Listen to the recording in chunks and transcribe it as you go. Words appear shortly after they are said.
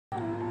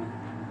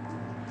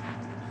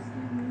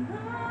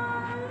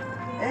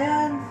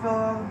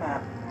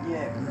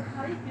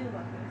How do you feel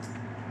about this?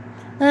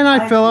 And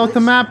I fell out the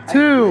map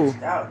too.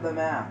 I out the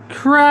map.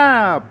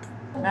 Crap.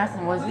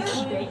 Masson, was this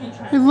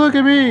Hey, look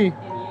at me.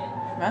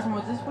 Masson,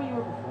 was this where you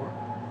were before?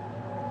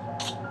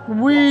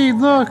 Wee,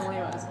 look.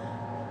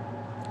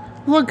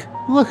 Look.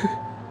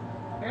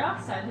 You're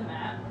outside the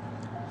map.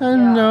 I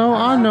know.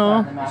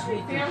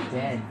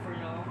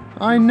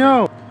 I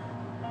know.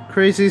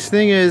 Craziest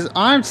thing is,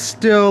 I'm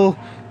still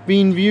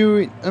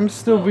viewing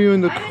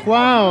the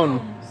clown.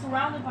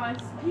 Surrounded by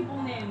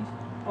people named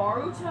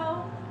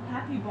Baruto,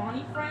 Happy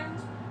Bonnie Friend,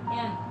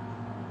 and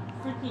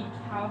freaking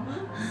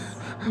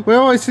Cowboots.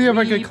 Well, I see if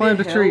I can climb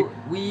the tree.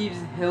 Weaves,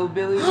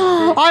 hillbilly.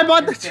 I'm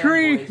on the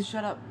tree. Boys.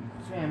 Shut up,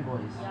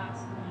 fanboys. Yes,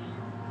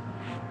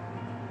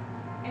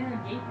 and a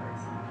gay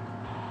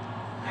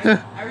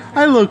person.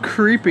 I look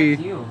creepy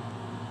You.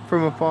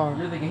 from afar.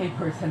 You're the gay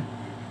person.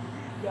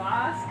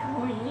 Yes,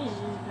 queen.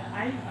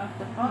 I'm a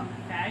fucking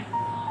fag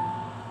queen.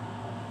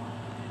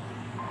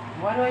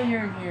 Why do I hear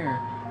him here?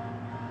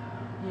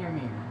 Hear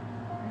me.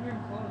 I hear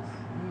him close.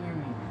 Hear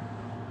me.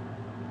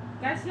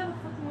 Guys, get out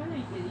the fucking window,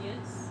 you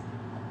idiots.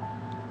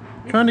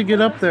 Trying to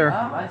get up there.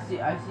 I see.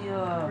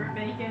 We're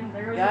bacon.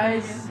 There goes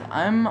Guys, bacon.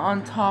 I'm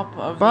on top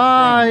of.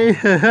 Bye.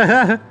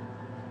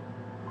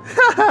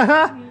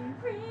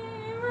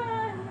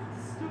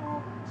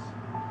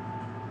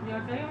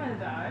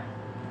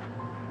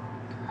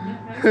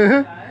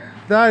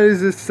 That is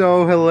just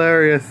so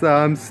hilarious.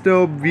 I'm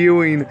still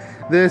viewing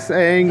this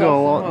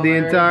angle the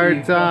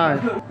entire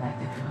time.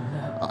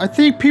 I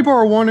think people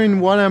are wondering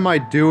what am I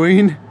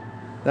doing.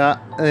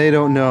 That they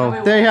don't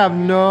know. They have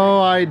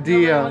no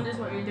idea. Nobody wonders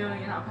what you're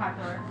doing and how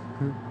popular.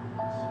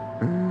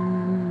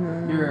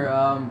 You're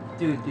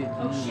dude.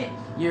 Oh shit.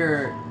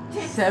 Your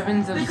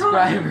 7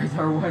 subscribers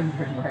are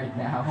wondering right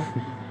now.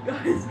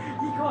 Guys,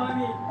 he caught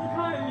me.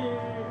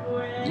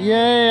 Wait.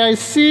 Yay! I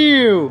see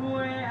you.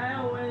 Wait, I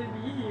don't want to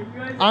be here. You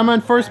guys I'm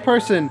on first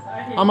person.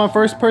 I'm on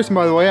first person,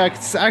 by the way. I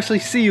can actually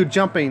see you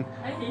jumping.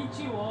 I hate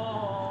you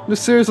all. No,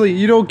 seriously,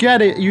 you don't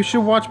get it. You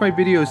should watch my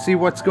videos, see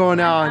what's going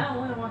I on. don't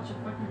want to watch your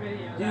fucking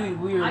video.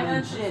 Dude, we are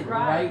legit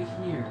right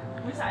here.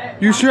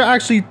 You should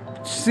actually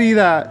see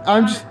that.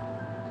 I need to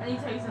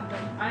tell you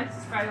something. I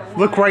unsubscribed.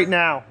 Look right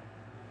now.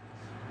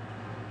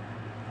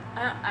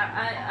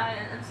 I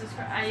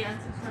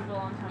unsubscribed a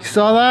long time ago. You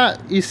saw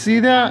that? You see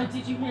that?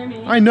 Did you hear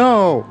me? I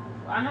know.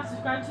 I'm not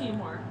subscribed to you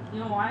anymore. You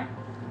know why?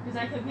 Because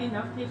I click the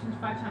notifications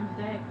 5 times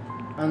a day.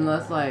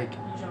 Unless like You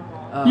jump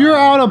off. You're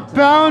out of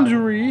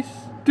boundaries.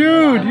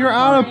 Dude, you're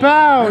out of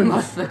bounds.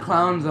 unless the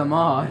clown's a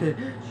mod. Shoot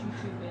you,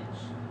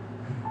 bitch.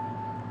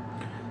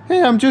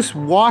 Hey, I'm just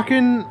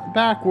walking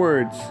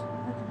backwards.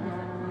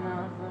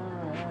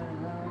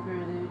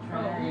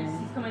 Oh,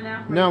 he's coming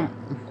after No.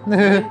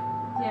 you.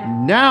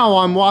 Yeah. Now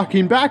I'm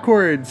walking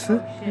backwards.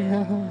 Oh, shit. Wait,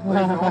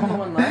 is there only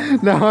one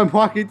left? Now I'm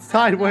walking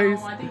sideways.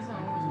 No, I think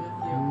someone was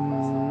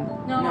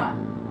with you. No,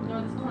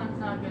 this clown's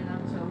not good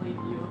enough to leave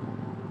you.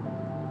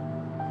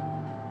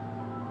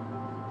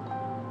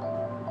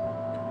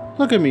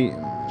 Look at me.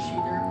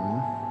 Cheater.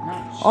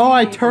 Not Oh,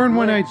 I cheating, turn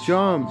when I glitch.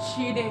 jump.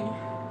 Cheating.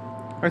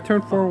 I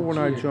turn forward when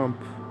I Cheater. jump.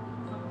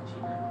 Fucking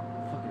cheater.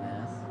 Fucking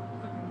ass.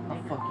 Fucking Oh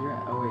nigger. fuck your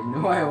ass. Oh wait, no,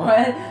 wait,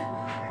 what?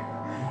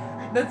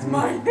 That's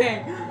my thing.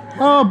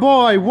 Oh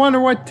boy, wonder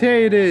what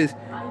day it is.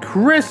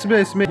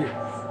 Christmas, man.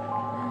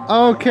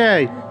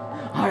 Okay.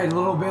 Hi,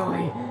 little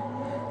Billy.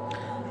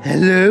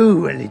 Hello,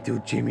 little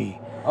Jimmy.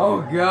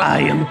 Oh god.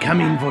 I am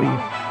coming for you.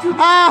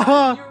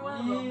 Ah! You're one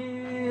of them.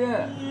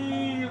 Yeah.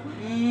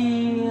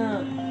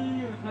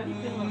 How do you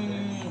feel about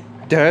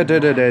this? Da, da,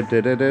 da, da,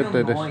 da, da, da,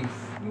 Feel da. moist.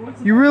 You want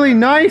to You really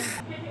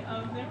nice?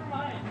 never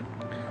mind.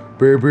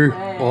 Baby,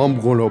 I'm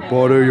gonna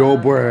butter your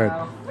bread.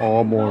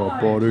 I'm gonna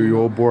butter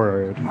your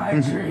bread. My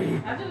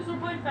tree. After this, we're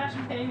playing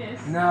Fashion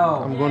Famous.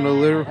 No. I'm gonna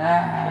literally.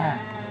 Ah.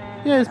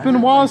 Yeah, it's been a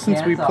while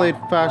since we played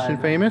Fashion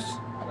Famous.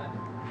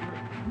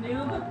 Noob, you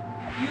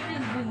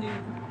is the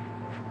noob.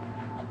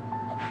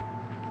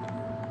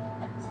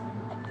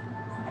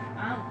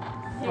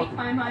 Take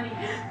my money.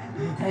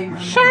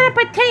 Shut up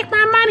and take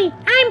my money.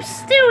 I'm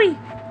Stewie.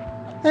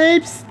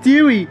 I'm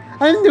Stewie.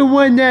 I'm the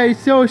one that is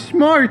so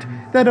smart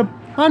that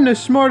I'm the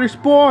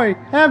smartest boy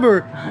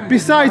ever,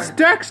 besides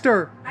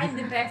Dexter. I'm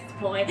the best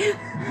boy.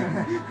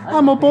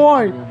 I'm a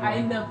boy.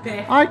 I'm the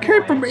best. I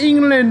came from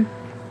England.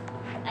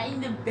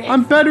 I'm the best.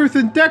 I'm better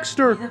than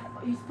Dexter.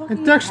 He's fucking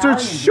And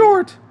Dexter's Italian, dude.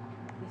 short.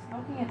 He's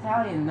fucking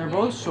Italian. They're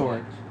both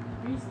short.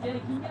 Are you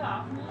scared? Can you get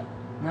off me?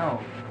 No.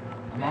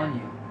 I'm on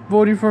you.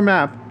 Voting for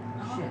map.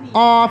 Shit.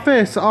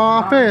 Office,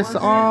 office,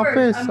 I'm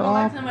office, going back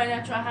office, to my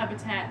natural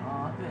habitat.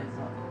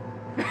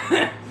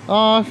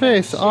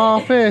 office,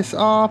 office,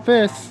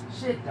 office.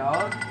 Shit,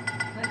 dog.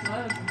 That's what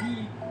I was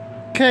deep.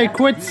 Okay,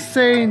 quit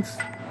saying.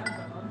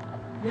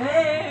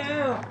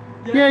 Yeah.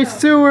 Yay,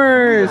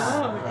 sewers.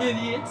 Oh,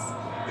 idiots.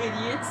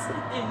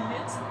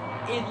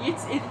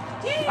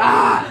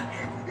 Ah!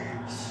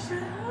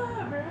 Shut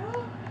up, bro.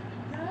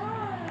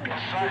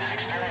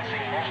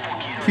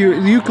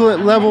 God. Euclid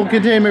level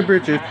containment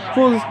bridges.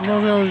 Full. I'm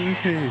a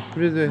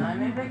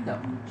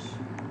victim.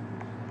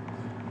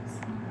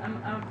 I'm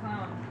a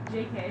clown.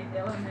 JK,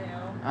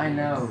 LMAO. I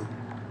know.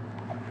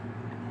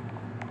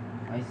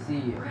 I see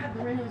you. Crap,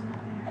 the radio's not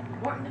there.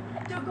 What?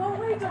 Dude, go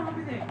away,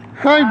 Dominic.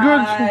 I'm good.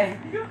 Hi.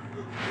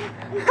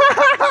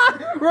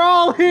 We're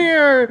all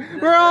here.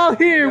 We're all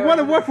here. What?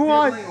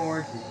 Sibling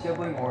orgy.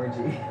 Sibling orgy.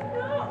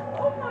 No,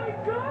 oh my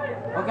god.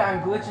 No. Okay,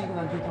 I'm glitching because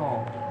I'm too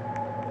tall.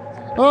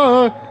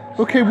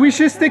 Okay, we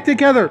should stick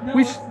together. No,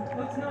 We let's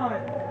not.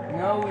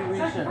 No, we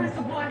Sacrifice shouldn't.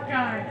 the black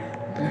guy.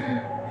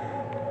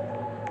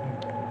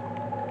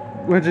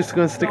 We're just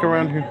gonna stick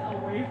around Get here.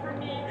 away from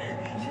me.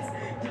 Just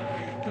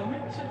don't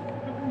make sure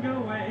to go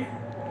away.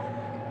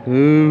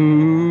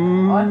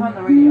 Ooh. Oh, I found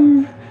the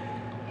radio.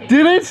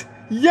 Did it?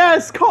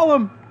 Yes. Call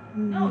him.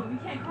 No, we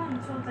can't call him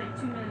until it's like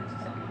 2 minutes or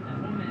something like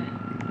that. 1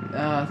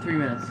 minute. 3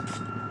 minutes.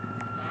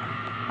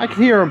 I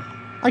can hear him.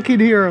 I can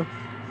hear him.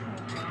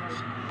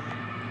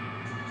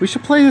 We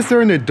should play this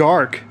during the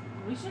dark.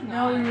 We should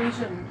No, not. we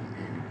shouldn't.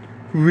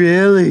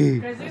 Really?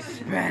 Guys,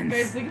 Suspense.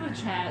 guys, look at the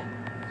chat.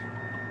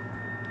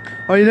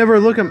 Oh, you never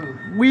look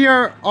him. We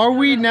are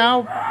we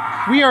now?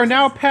 We are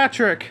now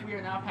Patrick. We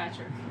are now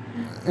Patrick.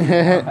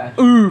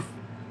 Oof.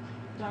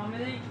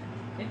 Dominic,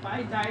 if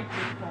I die, it's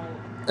your fault.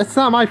 It's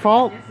not my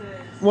fault. Yes, it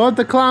is. Well,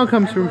 the clown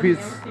comes I'm from blaming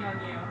peace. everything on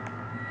you.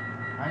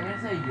 I'm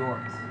gonna say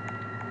Yorks.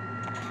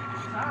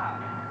 Stop.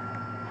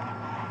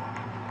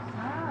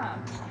 Stop.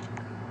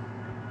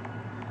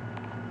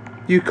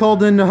 You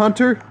called in the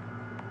hunter?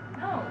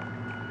 No.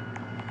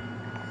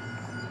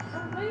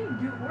 Stop, what are you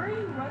doing? Where are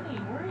you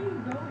running? Where are you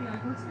going?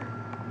 Like, what's your...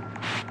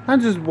 I'm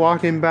just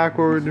walking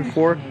backward and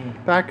forth,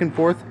 back and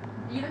forth.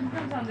 Either he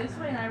comes on this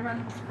way and I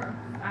run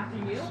after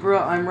you. Bro,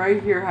 I'm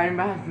right here hiding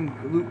behind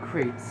some loot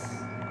crates.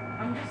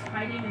 I'm just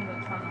hiding in the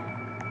tunnel.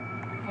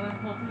 But I'm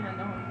hoping that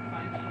no one can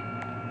find me.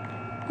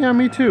 Yeah,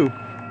 me too.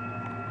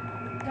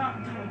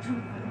 Don't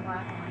truth is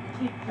black one.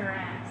 Kick your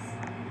ass.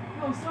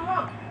 No,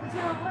 stop! Let's go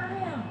alert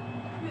him!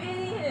 You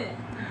idiot!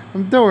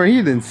 Don't worry, he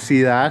didn't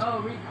see that. Oh,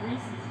 Reese.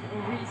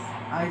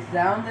 I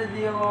sounded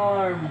the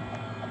alarm.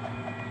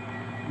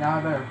 Now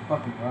I better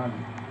fucking run.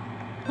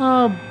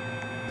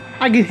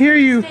 I can hear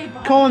you Stay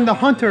by calling the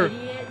alarm, hunter.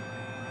 Idiot.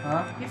 Huh?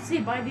 You have to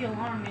stay by the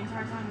alarm the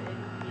entire time,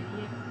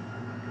 idiot.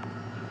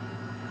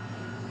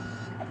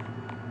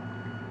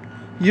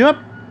 Yup.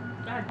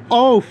 God,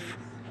 Of.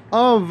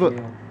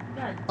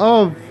 God.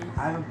 Of.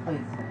 I haven't played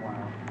this in a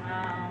while.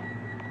 Wow.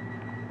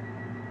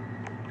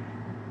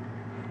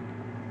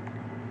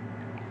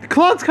 The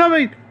clown's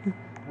coming!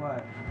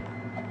 What?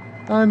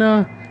 Oh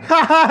no.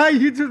 Haha,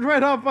 you just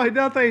ran off by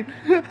nothing.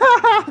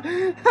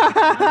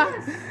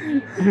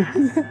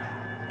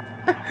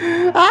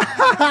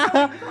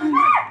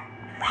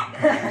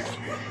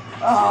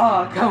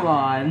 Oh, come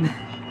on.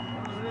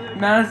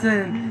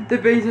 Madison, the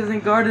base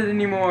isn't guarded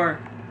anymore.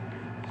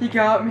 He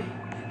got me.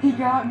 He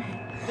got me.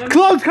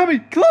 Clown's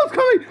coming! Clown's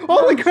coming!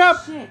 Holy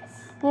crap! Shit.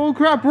 Oh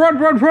crap, run,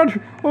 run,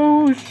 run!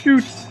 Oh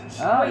shoot.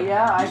 Oh, Wait,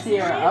 yeah, I you see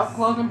her. serious? Up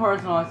close and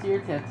personal. I see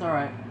your tits.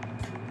 Alright.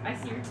 I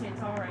see your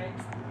tits, alright.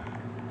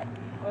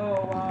 Oh,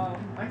 wow.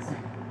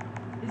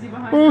 Is he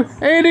behind Oh,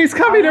 us? Andy's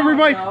coming, I don't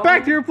everybody! know.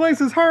 Back to your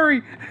places,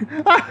 hurry!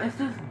 It's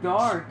just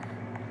dark.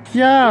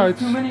 Yeah, There's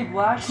it's, too many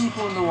black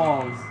people in the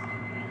walls.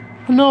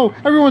 no,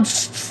 everyone's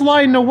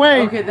sliding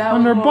away Okay, that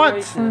on was their a little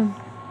butts. racist. No,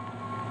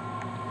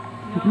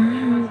 it was a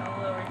little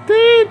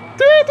Dee,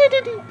 dee, dee,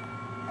 dee, dee.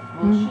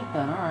 Well, shit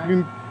then,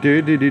 alright.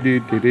 Dee, dee, dee, dee,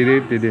 dee, dee,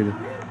 dee, dee.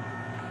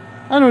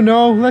 I don't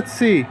know, let's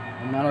see.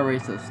 I'm not a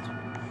racist.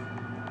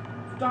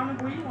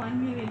 Dominic, were you lying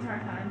to me the entire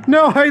time?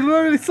 No, I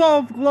literally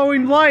saw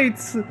glowing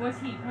lights. Was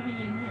he coming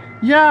in here?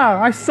 Yeah,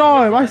 I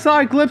saw him. I saw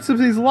a glimpse of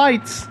these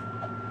lights.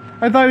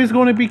 I thought he was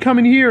going to be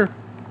coming here.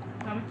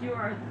 Dominic, you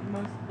are the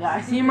most... Yeah,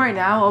 I see him right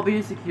now. I'll be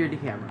a security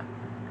camera.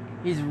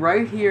 He's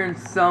right here in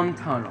some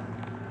tunnel.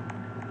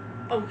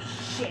 Oh,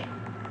 shit.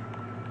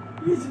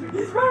 He's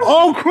running.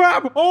 Oh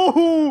crap!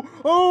 Oh!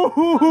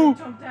 Oh!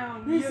 Jump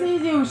down. He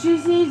sees you. She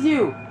sees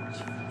you.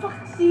 She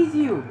fucking sees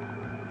you.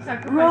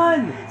 Sacrifice.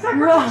 Run!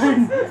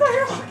 Run!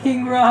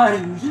 Fucking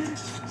run!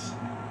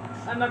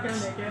 I'm not gonna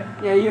make it.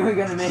 Yeah, you ain't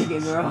gonna make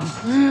it, girl.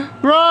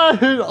 Run!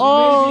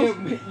 Oh!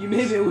 You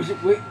maybe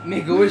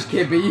make a wish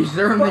kid, but you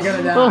certainly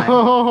gonna die.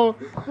 Oh!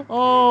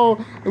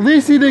 Oh! At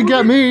least he didn't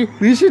get me.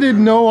 At least she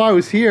didn't know I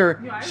was here.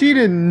 She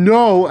didn't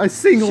know a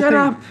single Shut thing.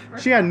 up.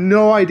 She had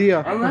no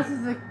idea. Unless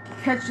it's a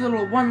catch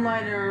little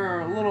one-liner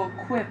or a little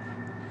quip.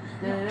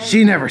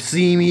 She never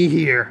see me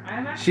here.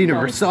 I'm actually She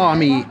never saw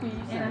me.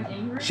 and I'm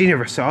angry. She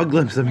never saw a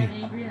glimpse of I'm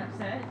me. angry and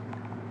upset.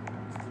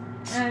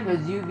 And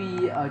Because you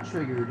be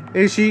triggered.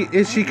 Is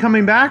she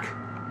coming back?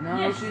 No,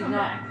 Yeah, she's she's come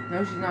not. back.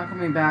 No, she's not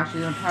coming back. She's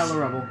in a pile of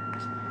rubble.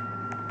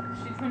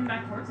 she's coming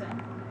back towards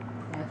him.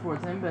 Yeah,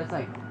 towards him, but it's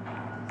like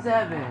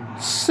 7,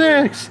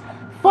 6,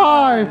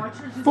 5, Watch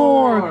her just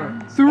 4, go.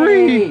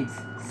 3, 8, 2,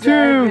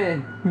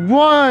 7.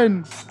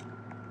 1.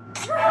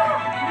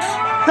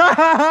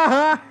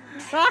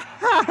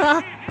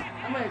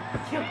 I'm gonna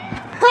kill.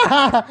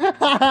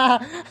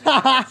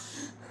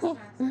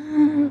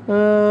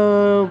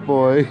 Oh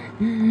boy.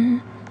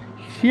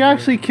 He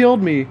actually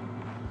killed me.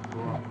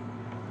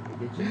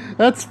 Did you?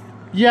 That's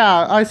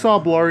Yeah, I saw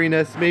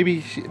blurriness.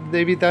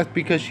 Maybe that's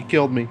because she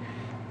killed me.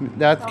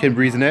 That can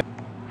reason it.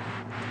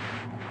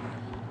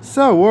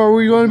 So, what are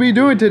we going to be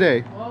doing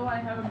today? Well, I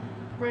have a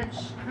bridge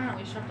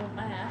currently shoved up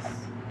my ass.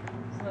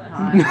 So that's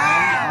I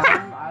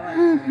like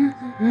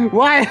trains.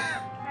 What? I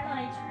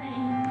like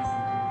trains.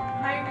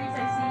 Hi, Reese,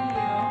 I see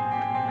you.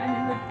 I'm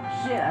in the.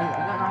 Shit, I got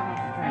knocked off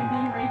the I'm train.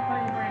 being raped by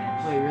a branch.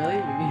 Wait, really?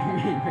 You're being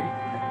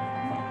raped?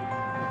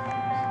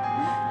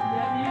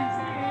 Yeah, you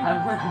see. I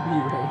don't want to be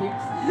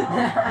raped.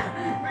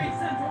 Reese,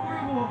 that's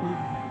horrible.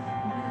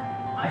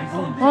 I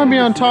told you. I'm be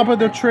on top of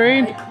the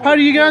train. How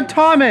do you get on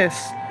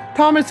Thomas?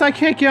 Thomas, I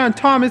can't get on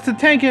Thomas, the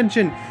tank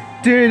engine.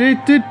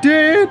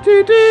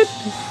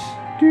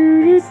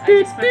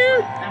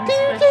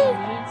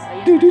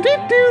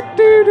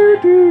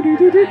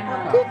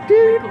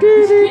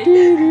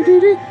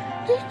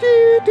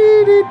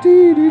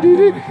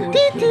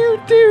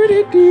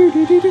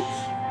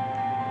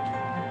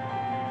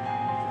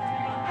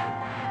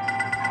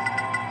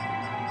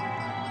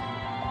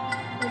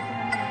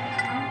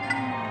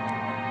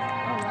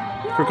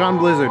 I'm Forgotten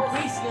Blizzard.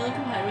 Wait, Steele,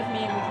 come hide with me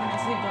and we can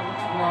just leave double.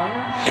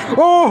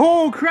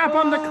 Oh, crap,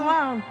 I'm the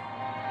clown.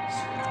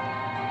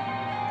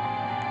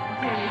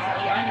 Okay, Reese,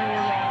 I know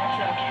where we're going.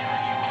 Let's go.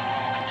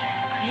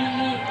 Meet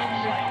me in the.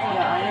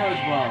 Yeah, I know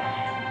as well.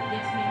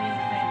 Yes, meet me in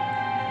the thing.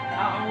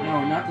 I'll wait. No,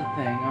 not the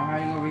thing. I'm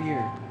hiding over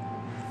here.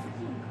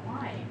 Freaking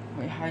quiet.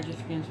 Wait, hide your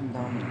screen from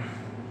Dominic.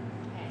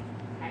 Okay,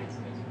 hide his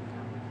face.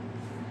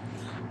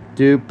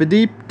 Doop a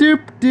deep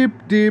doop doop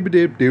doop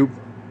doop doop.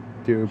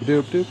 Doop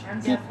doop doop. I'm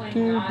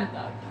definitely not the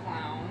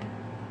clown.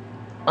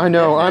 I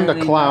know, I'm the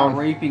Definitely clown. not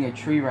raping a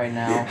tree right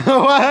now.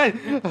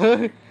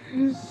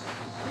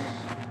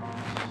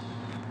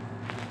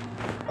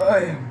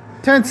 What?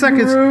 10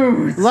 seconds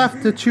Rude.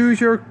 left to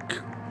choose your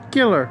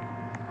killer.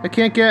 I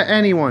can't get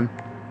anyone.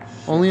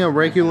 Only a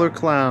regular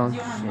clown. You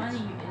don't have money,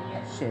 you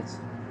idiot. Shit.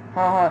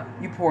 Haha,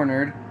 you poor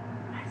nerd.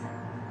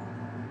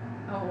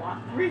 Oh,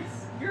 wow. Reese,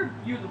 you're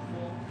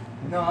beautiful.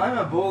 No, I'm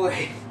a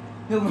bully.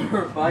 He'll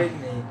never find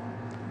me.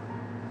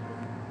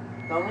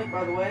 Dominic,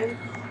 by the way,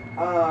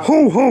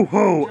 Ho ho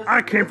ho!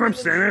 I came from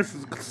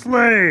Santa's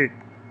sleigh.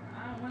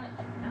 I don't want it.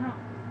 I don't.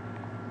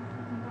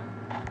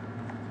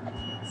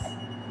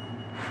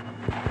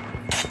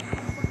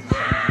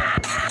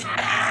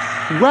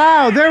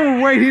 Wow, they were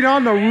waiting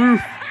on the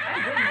roof.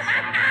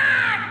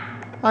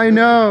 I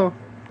know.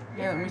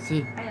 yeah, let me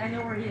see. I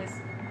know where he is.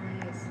 Where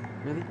he is.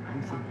 Really? Let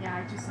me see. Yeah,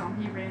 I just saw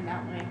him. He ran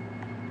that way.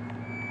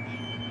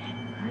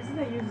 Why doesn't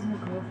that use his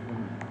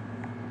microphone?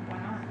 Why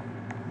not?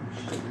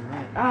 Shit, you're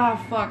right.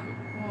 Ah, fuck.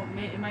 Well,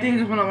 it might. Thing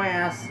just went on my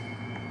ass.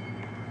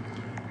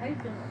 How do you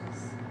feel about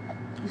this?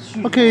 This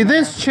shoe Okay, just went on my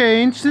this ass.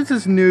 changed. This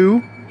is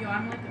new. Yo,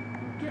 I'm like,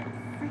 get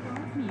the freak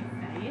off me, you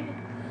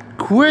faggot.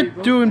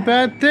 Quit doing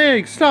bad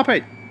things. Stop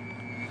it.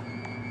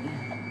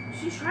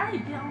 She's trying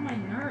to get on my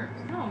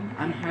nerves. No,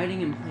 I'm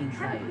hiding in plain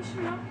trying sight. to push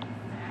me off.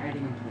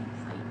 Hiding in plain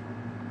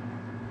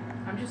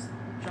sight. I'm just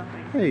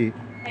jumping. Hey,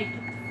 Hey,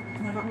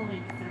 am I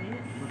totally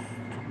faggot?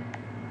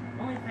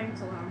 Only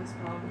faggots allowed in this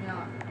club. You're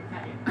not a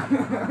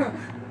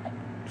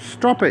faggot.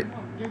 stop it. No,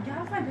 you're get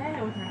off my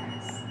bed with your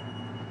ass.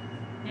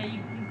 Yeah, you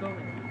go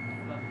there.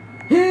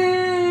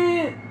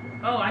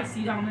 But... Oh, I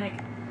see Dominic.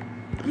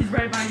 He's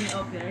right behind me.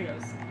 Oh, there he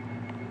goes.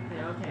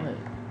 Yeah, okay. Wait.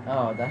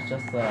 Oh, that's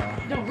just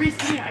No, Reese,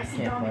 come here. I see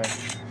campfire.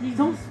 Dominic. He,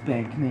 Don't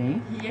spank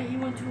me. Yeah, he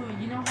went to a,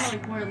 you know how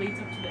like where it leads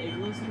up to the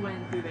igloos? He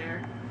went through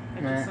there.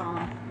 I Meh. just saw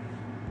him.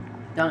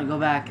 Don't go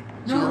back.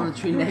 She's on the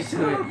tree next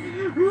to it.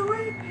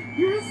 Really?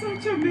 You're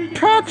such a big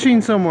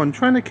Catching someone,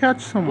 trying to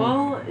catch someone.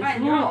 Well, it's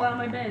Fine, a you're all little. out of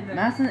my bed then.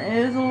 Madison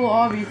is a little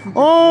obvious. since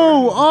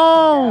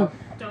Oh,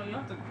 it's Don't you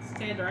have to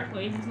say it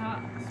directly. He's not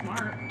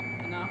smart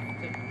enough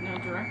to know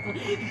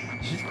directly.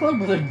 She's called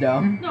brother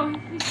dumb. No,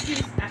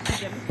 he's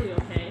academically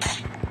okay.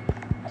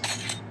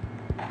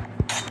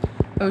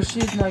 Oh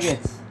shit,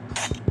 nuggets.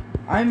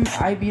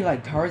 I be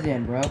like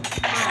Tarzan, bro. Oh, I'm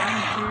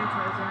clear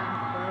Tarzan,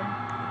 bro.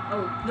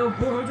 Oh, no,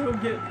 Boruto,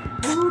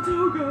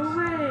 Boruto, go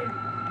away!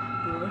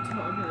 Boruto,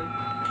 I'm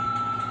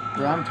gonna...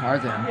 Bro, I'm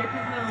Tarzan. Here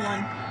comes another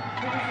one.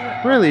 Here comes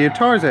another... really? You're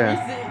Tarzan?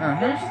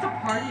 There's just a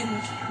party in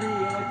this tree.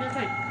 Like, there's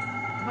like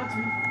about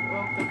three,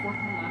 well, the fourth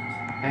one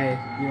left. Hey,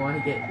 you want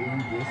to get in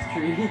this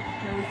tree? No,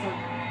 it's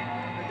like,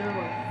 there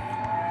are like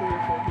 3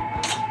 or 4 people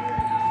in this tree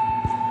right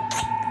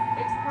now.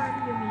 It's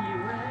party in the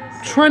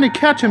U.S. Trying to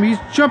catch him. He's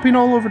jumping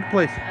all over the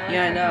place.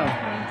 Yeah, I know.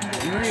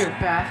 You know you're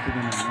faster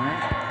than him,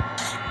 right?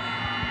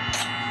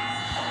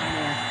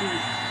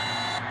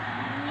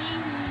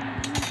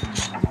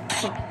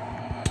 Well,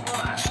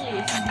 actually,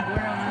 since you blurred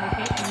out my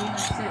location, you have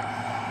to sit.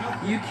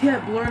 Nope. You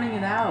kept blurting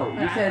it out. You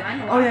Yeah, said, I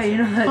know oh yeah, you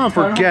know that Oh,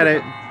 tunnel forget with it.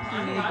 the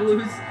I'm allowed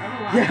igloos? to-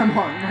 I'm allowed Yeah, to- I'm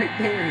on right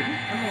there.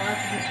 I'm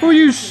allowed to- Will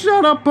you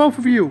shut up, both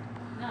of you?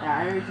 No. Yeah,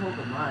 I already told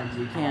them mine, so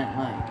you can't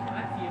like.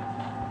 F you.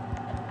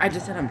 I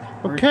just said I'm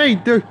Tarzan. Okay,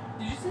 Did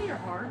you say you're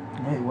hard?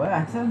 Wait, what?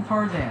 I said I'm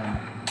Tarzan.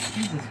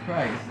 Jesus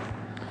Christ.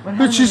 What Would you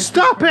happened to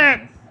stop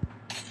Tarzan? it?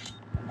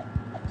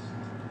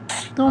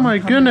 Oh my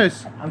coming-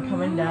 goodness. I'm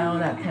coming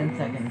down at 10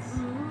 seconds.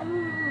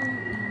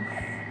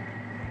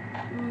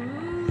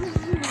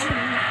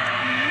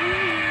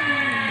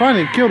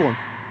 Finally, killed one.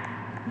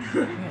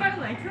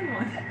 Finally, I killed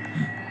one.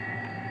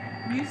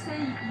 You say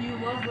you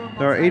love Roblox.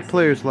 There are 8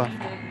 players left.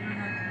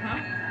 Huh?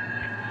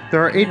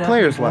 There are 8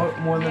 players left.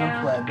 More than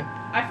Yeah. a pleb.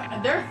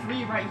 There are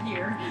 3 right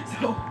here,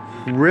 so.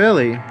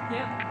 Really? Yep,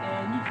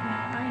 and you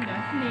can't find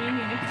us.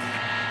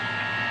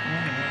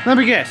 Let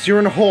me guess, you're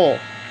in a hole.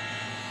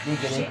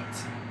 Shit.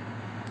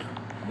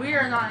 We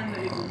are not in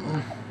the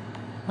igloo.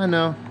 I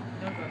know.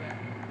 Don't go there.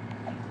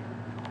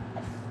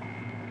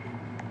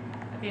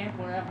 I think I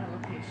blurred out my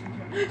location.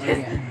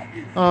 Okay.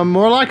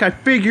 More like I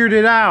figured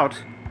it out.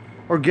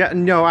 Or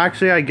no,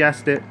 actually I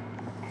guessed it.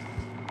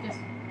 Guess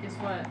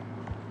what?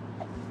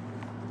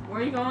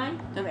 Where are you going?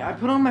 I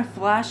put on my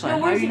flashlight.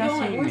 How are you not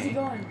seeing Where's me? he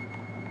going?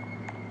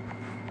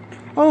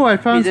 Oh, I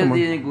found He's at someone.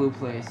 the igloo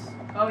place.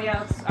 Oh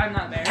yeah, I'm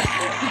not there.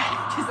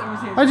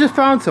 I just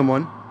found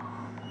someone.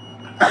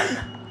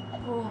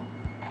 Oh.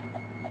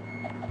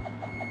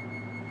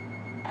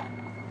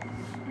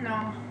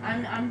 No,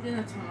 I'm in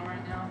a tunnel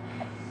right now.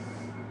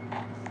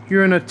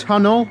 You're in a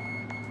tunnel?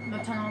 The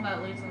tunnel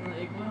that leads in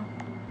the igloo.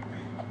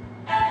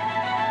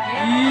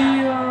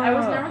 Yeah. I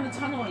was never in the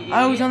tunnel. You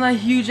I was idiot. on that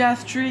huge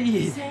ass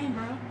tree. Same,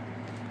 bro.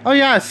 Oh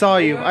yeah, I saw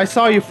you. I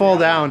saw you fall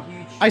down.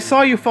 I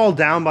saw you fall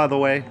down, by the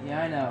way.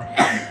 Yeah, I know.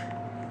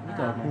 You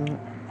told me.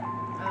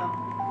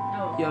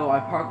 Oh. Yo, I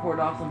parkoured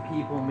off some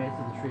people and made it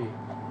to the tree.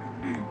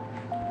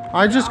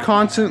 I just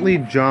constantly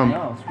jump.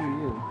 No, screw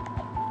you.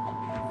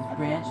 This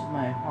branch is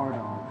my hard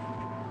on.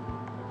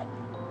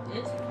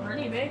 It's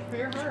pretty big for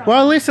your hurt.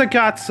 Well, at least I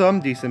got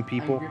some decent I'm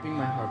people. gripping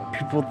my hard on.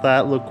 People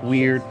that look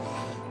weird.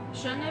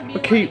 Shouldn't it be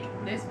Okay.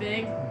 like this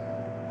big?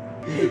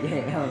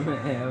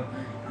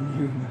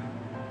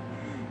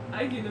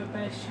 I do the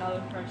best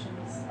child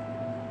impressions.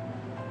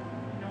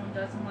 No one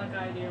does them like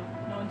I do.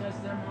 No one does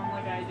their mom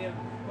like I do.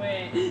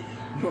 Wait.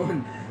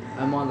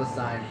 I'm on the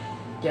side.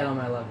 Get on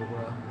my level,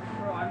 bro.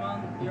 Bro, I'm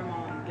on your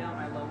mom. Get on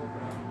my level,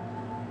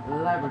 bro.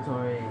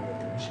 Laboratory.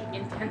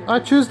 Intended. I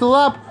choose the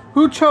lab.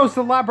 Who chose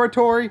the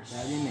laboratory?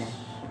 That'd be me.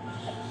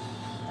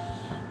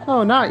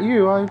 Oh, not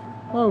you.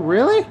 Oh,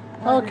 really?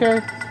 Okay.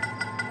 I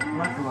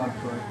like the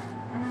laboratory.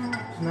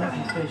 It's nice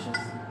and spacious.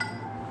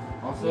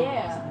 Also,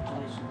 Yeah.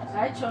 congratulations.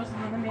 I chose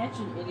another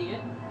mansion,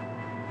 idiot.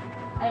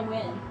 I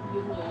win.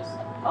 You lose.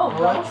 Oh,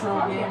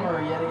 Electro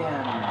gamer yet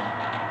again.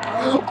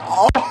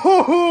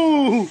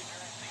 Oh!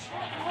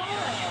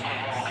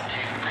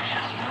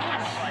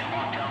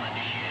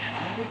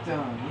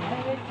 Done.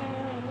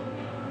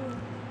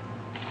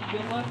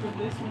 Good luck with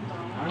this one,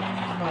 Donald. I'm gonna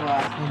use my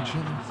last one.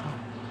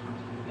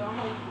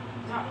 Donald,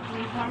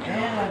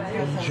 And I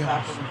just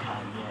got some back from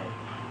behind. Yay.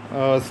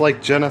 Oh, it's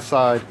like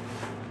genocide.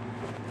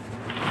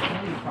 What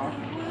are you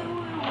talking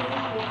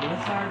about? This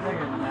sounds like a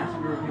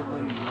massive group of people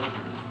in the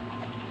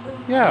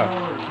Yeah.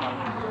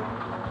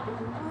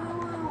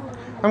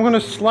 I'm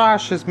gonna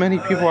slash as many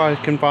people I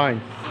can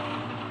find.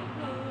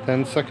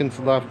 10 seconds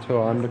left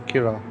till I'm the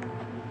killer.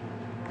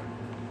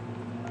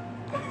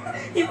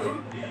 He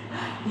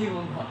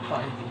will not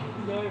find you.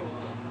 No, you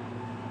won't.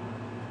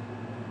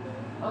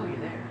 Oh, you're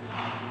there.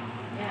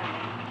 Yeah.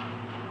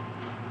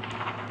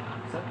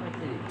 Suck my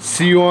titty.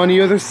 See you on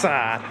the other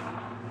side.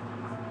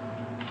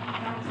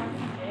 Donald's not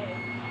gay.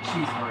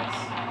 Cheese hearts.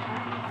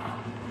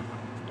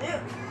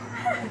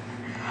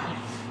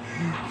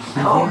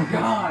 Oh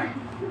god!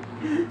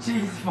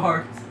 Cheese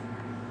farts.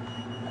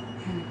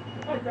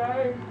 I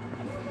died.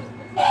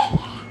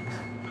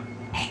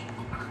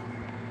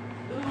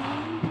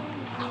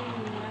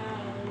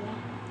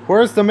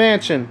 Where's the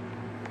mansion?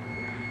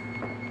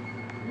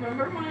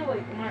 Remember my old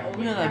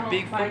You know that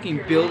big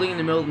fucking building in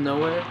the middle of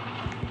nowhere?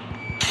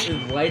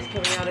 There's lights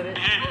coming out of it? I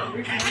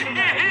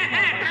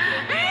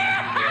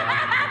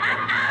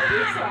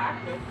was so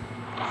active.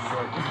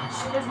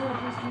 She doesn't know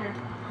who's here.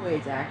 Wait,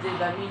 it's active?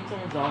 That means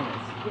someone's on it.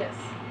 Yes.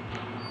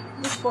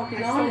 This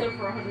fucking I on sold it. it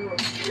for 100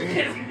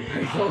 Robux. I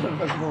sold it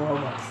for more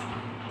Robux.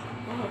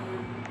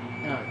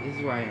 100. No, this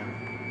is where I am.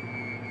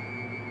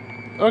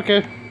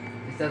 Okay.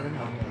 This doesn't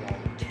help me at all.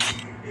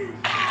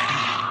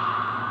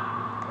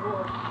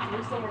 Or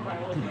we're still more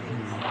biology.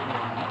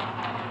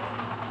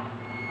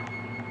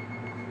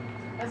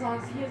 As long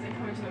as he isn't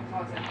coming to the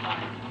closet,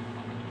 fine.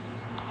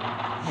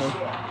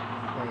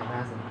 Hey,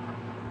 massive.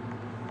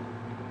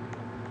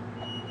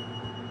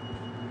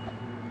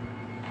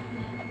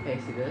 Hey,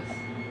 see this?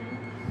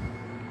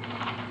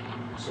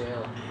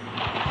 Chill.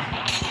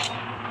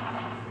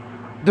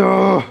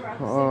 Duh.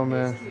 Oh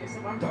man.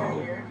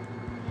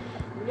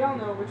 We all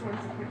know which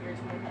one's the quicker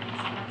to win.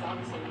 That's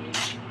obviously me.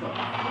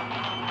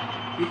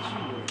 Bitch,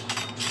 you wish.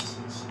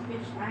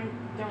 Bitch, I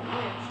don't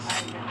wish.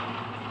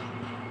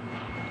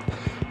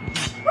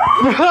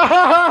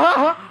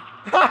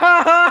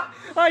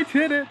 I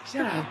did it.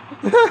 Shut up.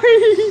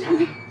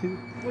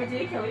 Wait,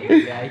 did he kill you?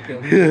 Yeah, he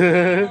killed me.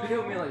 He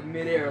killed me like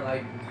midair,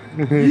 like.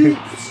 Oh,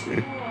 I'm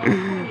sorry.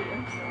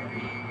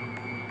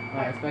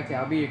 Alright, Spectre,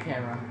 I'll be your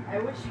camera. I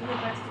wish you the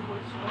best of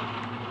which one.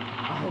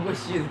 I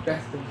wish you the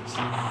best of wishes.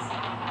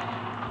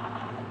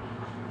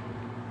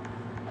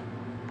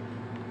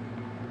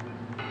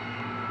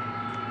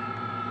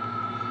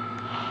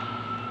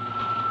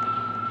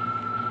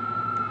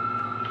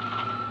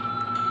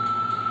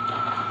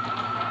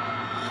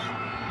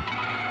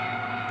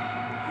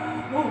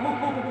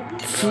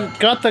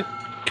 got the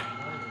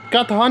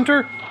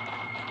hunter. Oh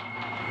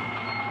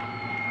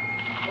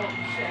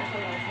shit, I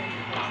thought I was going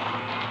to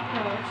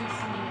no, it's just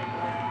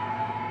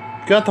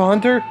me. Got the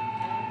hunter.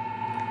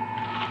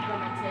 Got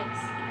my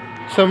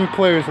tits. 7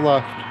 players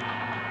left.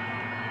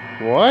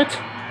 What?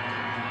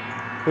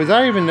 Was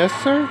that even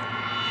necessary? No.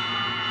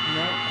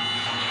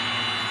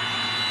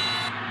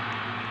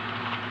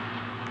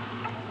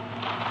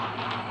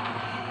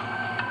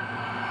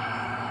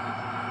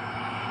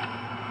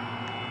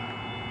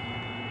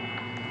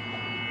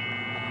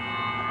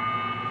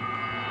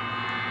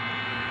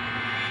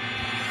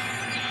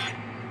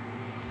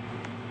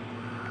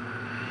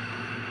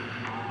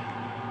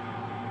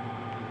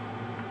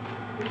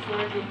 Who's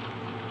worthy?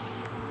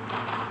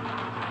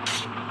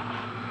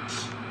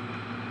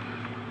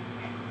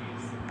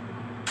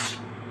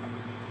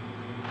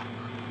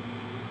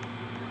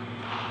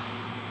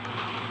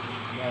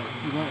 Yeah,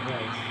 he went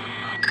right.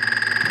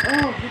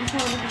 Oh, he just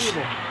found another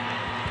table.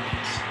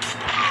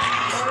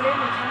 Are they in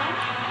the tunnel?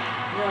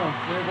 No,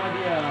 they're by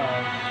the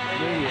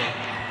radio.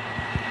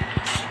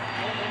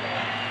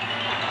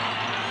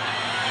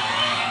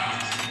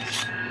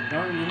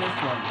 No, you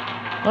missed one.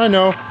 I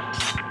know.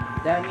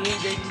 That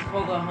means they can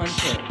call the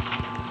hunter.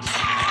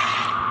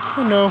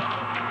 I know.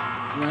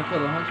 You wanna kill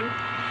the hunter?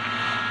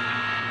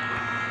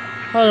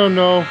 I don't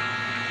know.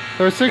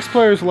 There are 6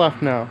 players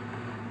left now.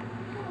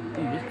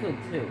 Dude, you just killed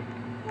 2.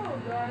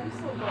 Oh god, I'm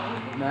so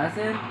bummed.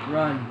 Madison,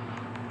 run.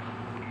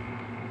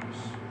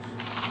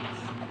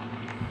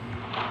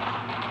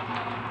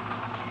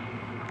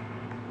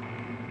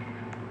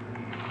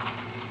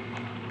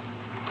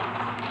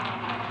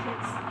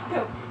 Tits.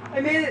 Go. I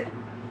made it!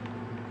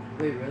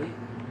 Wait, really?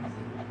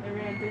 I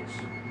ran, bitch.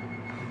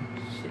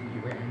 Shit,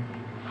 you ran.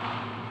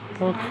 Is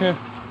it Okay.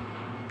 mine?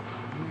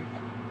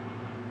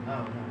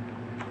 Oh,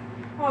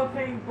 no. Oh,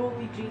 thank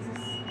bully Jesus.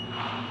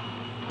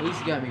 At least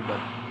you got me,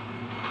 bud.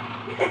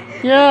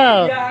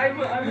 Yeah.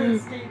 Yeah, I'm a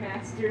skate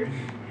master.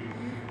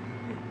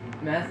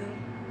 Madison,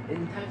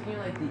 in times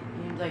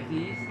games like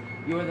these,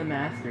 you're the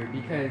master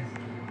because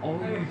all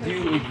you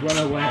do is run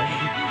away.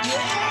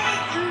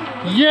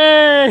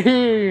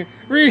 Yay!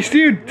 Reese,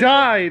 you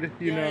died.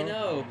 You Yeah, I know.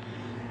 know.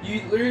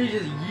 You literally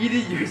just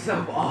yeeted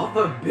yourself off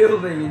a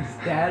building and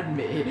stabbed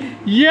me.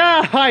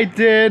 Yeah, I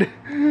did.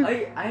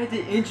 I had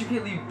to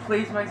intricately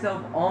place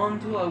myself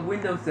onto a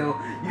windowsill.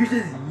 You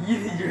just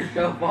yeeted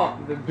yourself off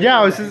the building. Yeah,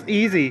 it was just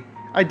easy.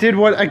 I did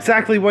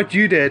exactly what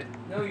you did.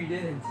 No, you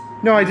didn't.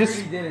 No, I You just.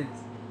 really didn't.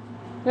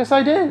 Yes,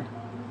 I did.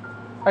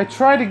 I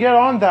tried to get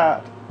on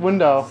that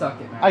window. Suck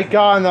it, man. I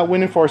got on that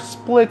window for a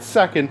split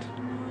second.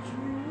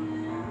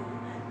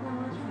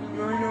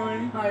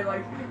 I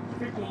like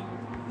freaking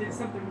did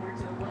something weird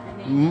to the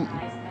Mm.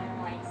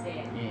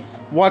 Yeah.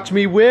 Watch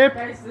me whip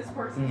Guys, this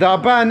person. the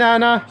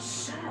banana.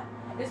 Shut up.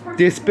 This person.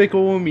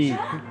 Despicable me. Shut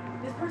up.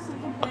 This person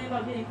complained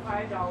about getting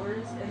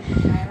 $5 in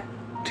the chat.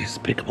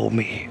 Despicable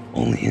me.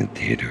 Only in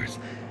theaters.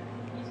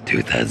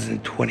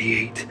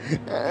 2028.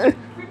 Freak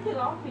it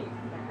off me,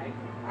 fag.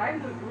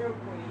 I'm the real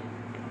queen.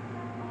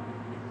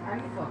 I'm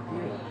the Fuck you.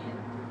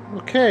 queen.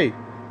 Okay.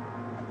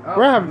 Oh,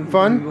 We're having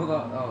fun. Oh,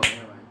 never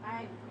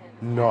mind.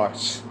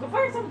 Nice. Go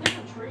find some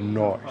different tree.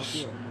 Fuck Nice.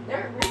 you.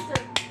 They're like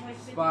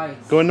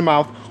Spikes. Go in the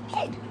mouth.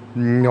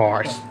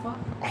 Nice. What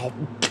Oh,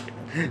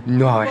 the fuck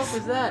nice.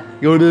 was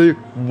that? Go to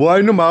right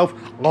in the mouth.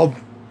 Oh,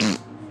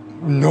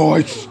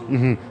 nice.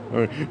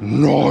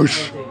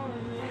 Nice.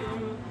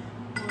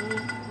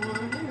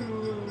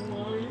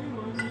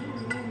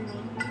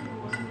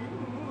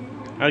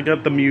 I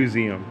got the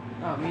museum.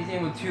 Oh,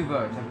 museum with 2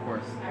 votes, of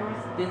course. I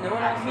was. Did no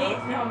one else Me?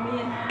 vote? No,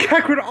 me and.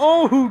 Kakarot.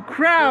 Oh,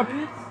 crap.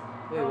 Wait,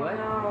 what?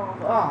 No.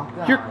 Oh,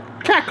 God. You're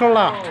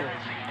Kakarot. No.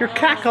 You're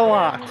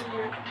Kakarot.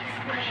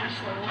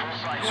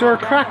 Sir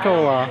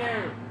Krakola.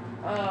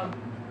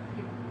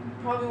 You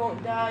probably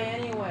won't die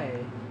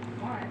anyway.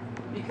 Why?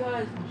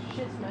 Because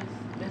shit's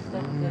messed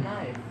up with the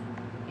knife.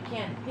 You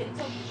can't hit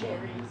some shit.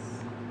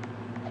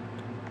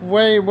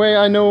 Wait,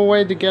 I know a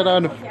way to get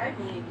out of. Okay, I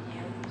believe in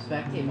you.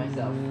 Spectate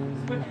myself.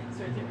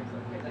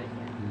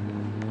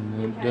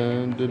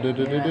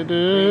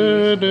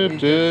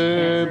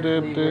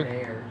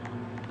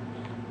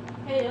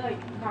 Hey,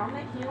 like,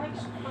 Dominic, can you, like,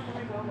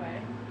 fucking go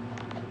away?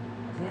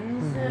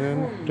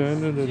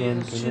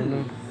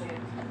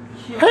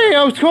 Hey,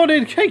 I was going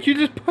to cake. You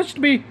just pushed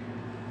me.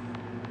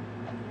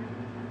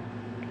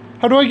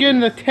 How do I get in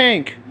the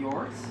tank?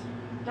 Yours?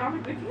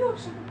 Dominic, if you don't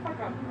shut the fuck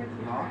up, I'm gonna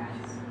kick your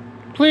ass.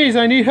 Please,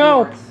 I need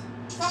help. Yours.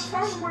 Stop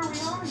telling where we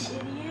are, you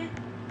idiot.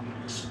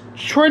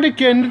 Trying to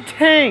get in the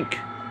tank.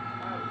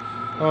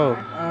 Oh.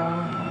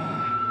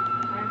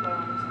 I'm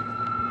boned.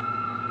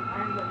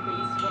 I'm the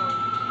base bone.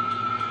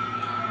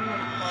 I'm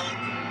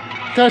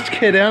like boned. Just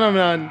kidding. I'm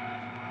not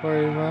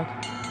worried about.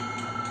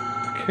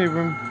 Okay,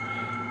 room.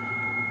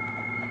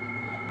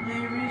 Yeah,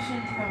 you really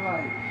shouldn't have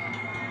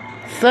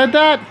like. Said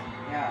that?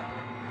 Yeah.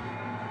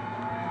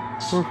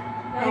 No,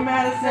 Hey,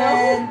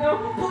 Madison. No,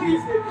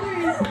 please,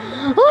 please.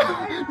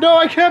 No,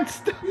 I can't. He's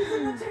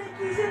in the tank.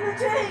 He's in the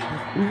tank.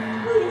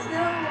 Please,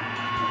 no.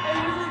 I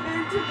wasn't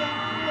meant to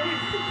die.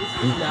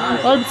 He's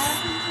not. I'm.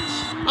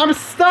 I'm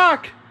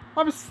stuck!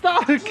 I'm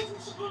stuck!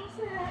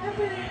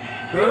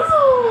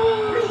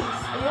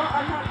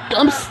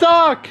 I'm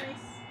stuck!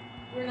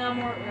 We're not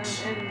more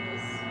enemies. I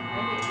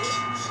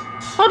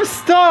hate I'm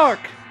stuck!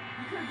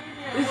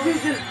 This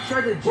dude just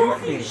tried to you.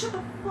 juke me. Shut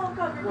the fuck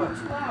up, you're being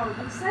too loud.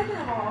 And second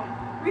of all,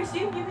 Reese, you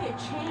didn't give me a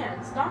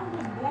chance. Donald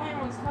was blowing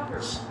on his cover.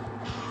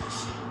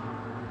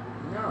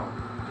 No.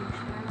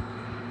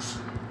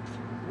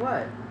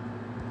 What?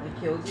 I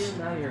killed you,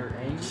 now you're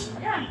angry?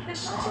 Yeah, I'm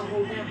pissed That's the off.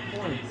 whole damn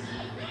point.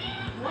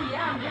 Well,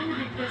 yeah, I'm going to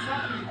be pissed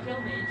off because you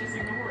killed me. Just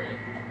ignore it.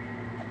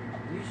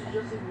 You should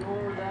just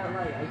ignore that,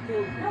 like, I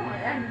killed you. No,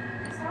 I'm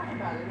pissed off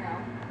about it now.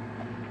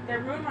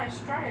 That ruined my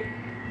strike.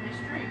 My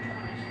streak.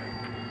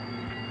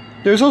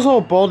 There's also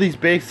a Baldi's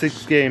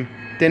Basics game.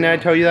 Didn't I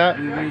tell you that?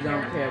 You really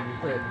don't care, we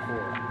played it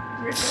before.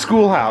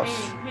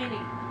 Schoolhouse.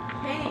 Painting.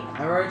 I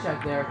already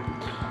checked there.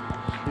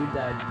 Dude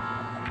died.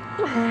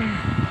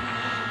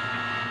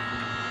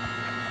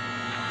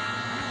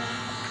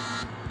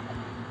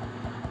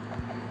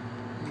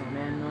 Oh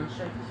man, no one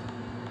checked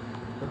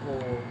the whole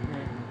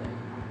man thing.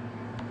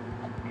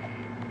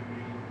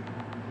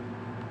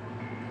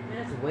 Man,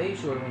 it's way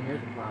shorter when you're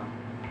the clown.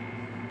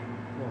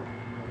 Whoa.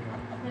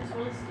 That's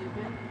really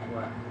stupid.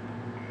 What?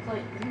 It's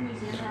like, in the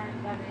museum there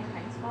aren't that many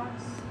hang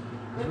spots.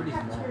 It's Go to pretty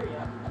small.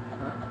 cafeteria.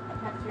 Huh?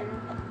 Cafeteria.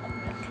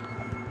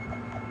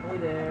 Hey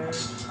there.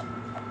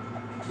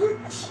 You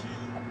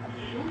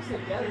almost said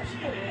together. She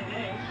could have ran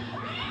away.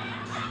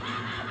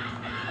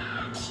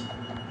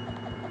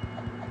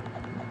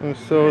 I'm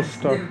so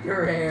stuck. Snipped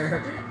her hair.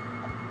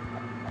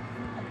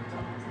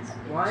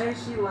 Why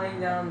is she laying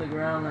down on the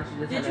ground like she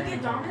just Did had you a get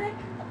hand? Dominic?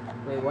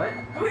 Wait, what?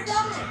 Go get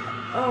Dominic!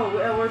 Oh,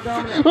 where's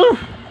Dominic?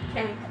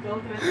 Okay, go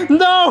look at it.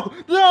 No!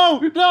 No!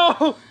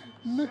 No!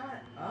 Shut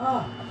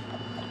up.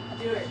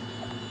 Do it.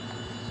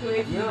 Do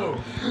it. Yo.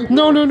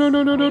 No, no, no,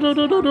 no, no, no, no,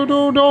 no, no, no,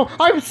 no, no!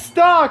 I'm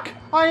stuck!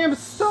 I am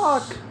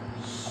stuck!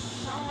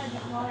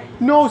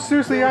 No,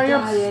 seriously, I You'll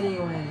am. die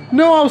anyway.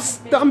 No, I'm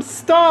Where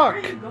stuck! are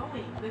you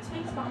going? The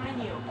tank's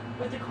behind you.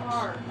 With the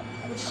car.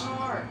 With the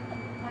car.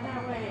 Not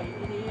that way,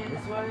 idiot.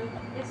 This way?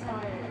 It's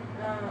that way.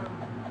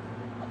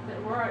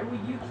 Well,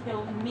 you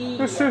killed me.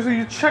 No, seriously,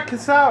 you check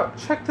this out.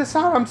 Check this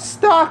out. I'm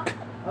stuck.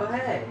 Oh,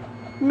 hey.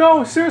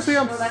 No, seriously,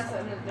 I'm. No, that's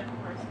a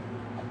different person.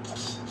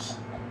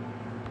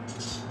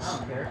 I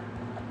don't care.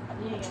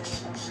 You ain't gonna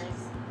get that race.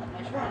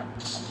 Nice run.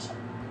 Did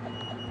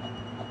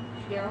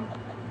you get him?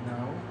 No.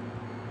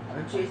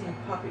 I'm chasing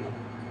Puppy. You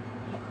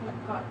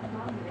got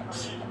Dominic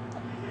already.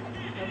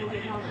 Now go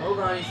get Dominic. Hold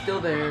on, he's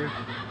still there.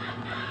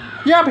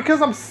 Yeah,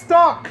 because I'm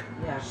stuck.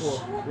 Yeah, cool.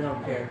 Shut up. We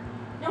don't care.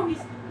 No, he's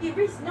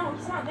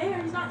not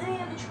there. He's not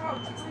in the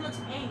trunk. It's in the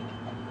tank.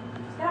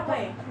 It's that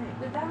way.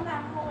 They're down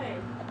that hallway.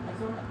 This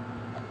one?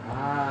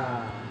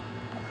 Ah.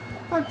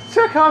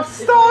 Check, I'm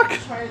stuck.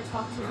 Try to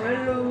talk to him.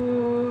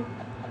 Hello.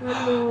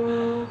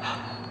 Hello.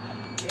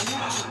 Get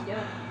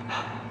him.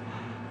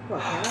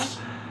 What, can I?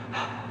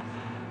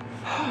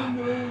 Oh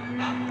no,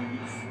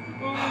 Reese.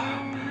 Oh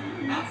no,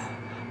 Reese.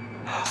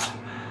 Oh,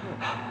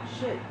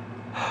 shit.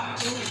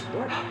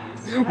 What?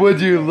 Would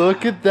you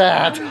look at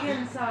that? How do we get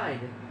inside?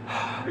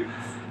 I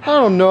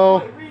don't know.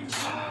 Wait,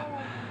 Reese, no. No,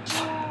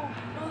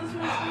 this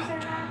was supposed to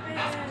happen.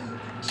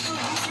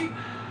 No, you.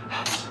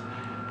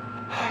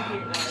 I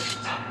hate life.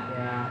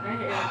 Yeah, I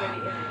hate everybody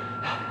in it.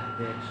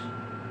 bitch.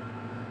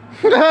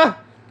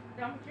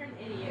 Dumb, you're an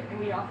idiot, and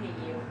we all hate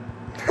you.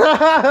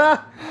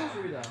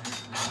 True though.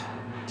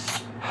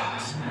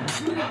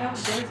 Who the hell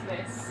does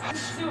this? A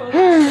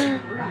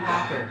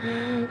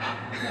hacker.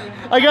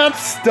 I got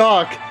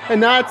stuck,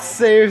 and that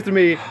saved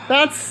me.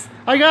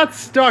 I got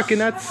stuck, and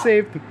that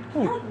saved me.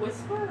 Oh, Don't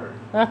whisper.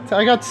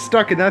 I got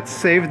stuck, and that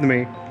saved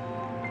me.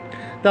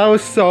 That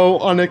was so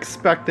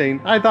unexpected.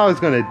 I thought I was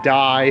gonna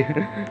die.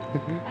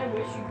 I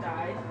wish you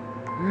died.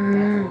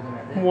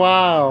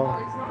 Wow. No,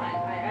 it's not.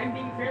 I'm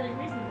being fairly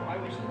reasonable. I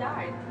wish you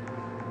died.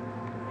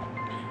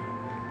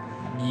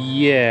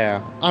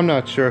 Yeah, I'm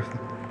not sure. If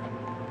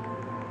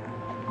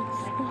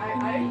I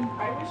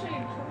wish I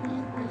could kill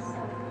you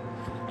myself.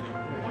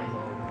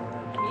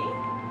 Me?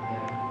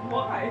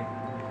 Why?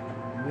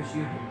 You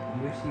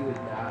wish he would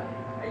die.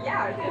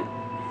 Yeah, I did.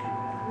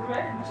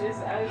 Revenge is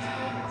at its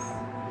fullest.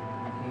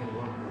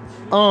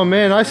 Oh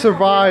man, I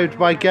survived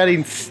by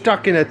getting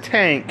stuck in a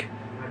tank.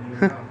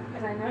 Because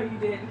I know you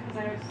did.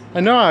 I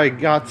know I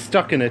got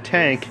stuck in a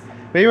tank.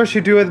 Maybe I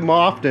should do it more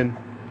often.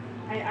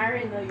 I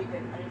already know you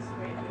didn't. I just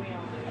we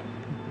all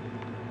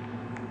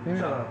do.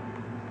 Shut up.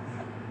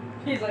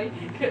 He's like,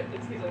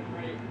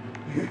 right.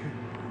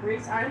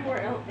 Reese, I'm more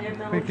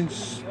MLG than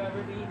you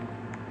ever be.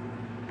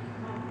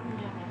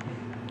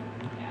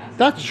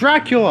 That's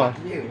Dracula.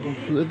 You.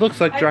 It looks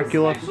like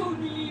Dracula. I have special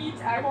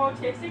needs. I'm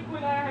autistic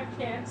when I have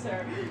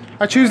cancer.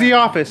 I choose The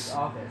Office.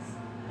 Office.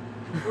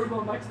 We're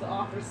going back to The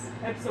Office.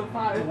 Episode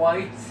 5.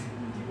 Dwight.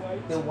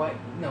 Dwight. The white.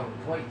 No,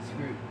 Dwight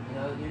Scrooge. You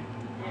know the dude?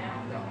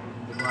 Yeah. No.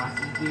 The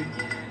glasses dude.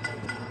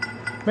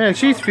 Man,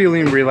 she's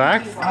feeling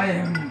relaxed. I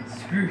am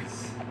Scrooge.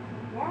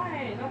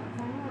 Why? Not the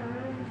phone.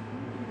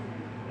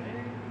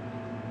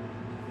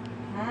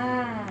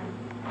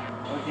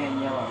 Oh,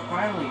 Daniela,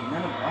 finally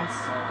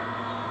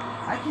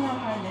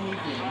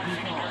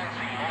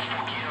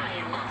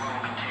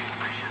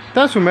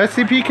That's from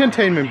SCP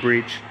Containment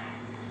Breach.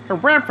 A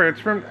reference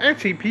from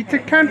SCP to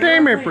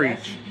Containment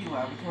Breach. SCP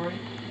Laboratory?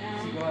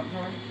 Secret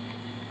Laboratory?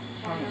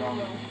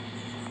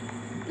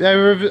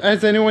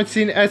 Has anyone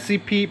seen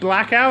SCP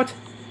Blackout?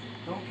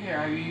 Don't care,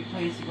 I really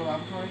play Secret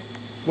Laboratory.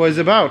 What is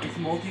it about? It's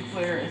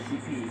multiplayer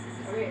SCP.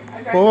 Okay,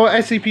 I got What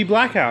about SCP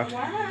Blackout?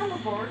 Why am I on the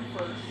board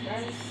first,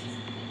 guys?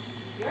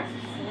 You guys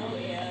are so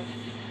AF.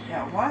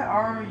 Yeah, why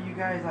are you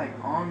guys like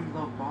on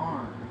the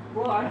barn?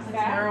 Well, I'm That's a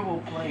fat. terrible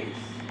place.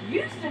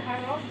 You used to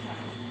have it all the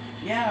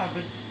time. Yeah,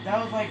 but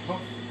that was like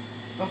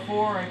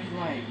before I could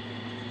like.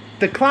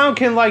 The clown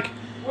can like.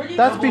 Where do you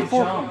That's double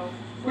before- jump?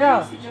 Where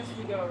Yeah. do you suggest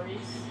we go,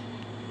 Reese?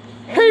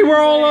 Hey, we're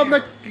all on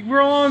Anywhere.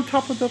 we're all on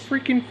top of the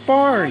freaking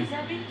barn. Guys,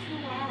 that'd be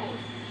too loud.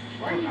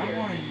 Why are I you here?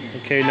 want in here.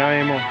 Okay, now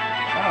I'm on. Oh,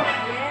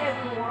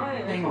 Yeah, we won.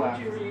 I Thing told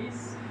left. you,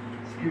 Reese.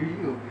 screw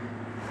you.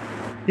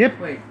 Yep.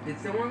 Wait, did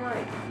someone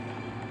like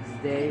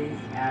stay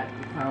at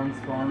the clown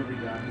spawn with a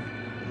gun?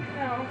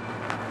 No.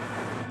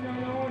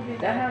 No one did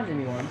That happened to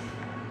me once.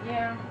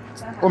 Yeah.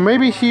 Or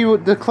maybe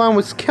the clown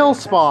was kill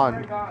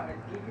spawn. God,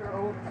 give your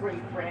own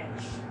great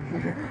branch.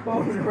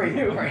 Oh, great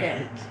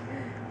branch.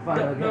 Fine,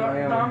 I'll get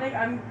my own. Dominic,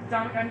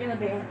 I'm gonna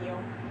ban you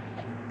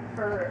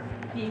for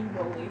being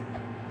bully.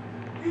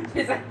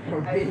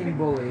 For being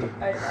bullied. I'm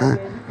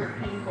banned for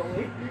being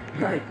bully.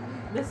 Like,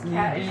 This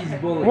cat is he's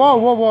bullied.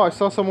 Whoa! I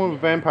saw someone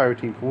with vampire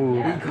teeth. Ooh.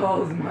 Yeah. He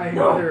calls my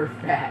mother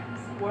fat.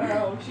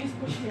 Wow, she's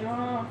pushing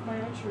off my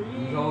own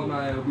tree. He called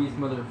my obese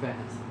mother fat.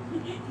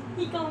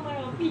 He called my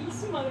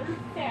obese mother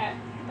fat.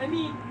 I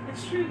mean,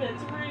 it's true that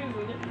it's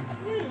rude.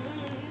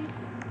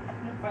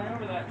 I'm fine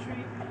over that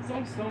tree.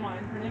 Someone stole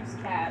mine. Her name's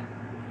Cat.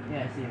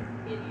 Yeah, I see her.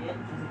 Idiot.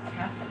 She's a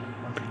cat.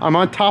 I'm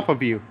on top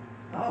of you.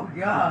 Oh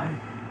god.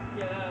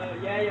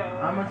 Yeah.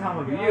 I'm on top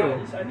of you.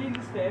 Gosh, I need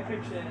this fan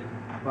fiction.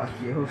 Fuck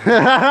you.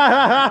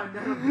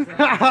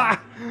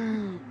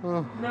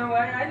 No,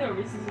 I know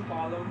Reese is a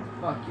bottom.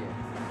 Fuck you.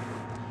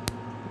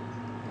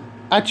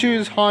 I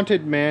choose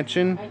Haunted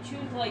Mansion. I choose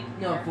like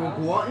No,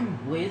 Forgotten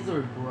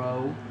Blizzard,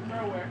 bro.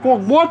 For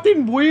what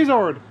in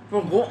Blizzard?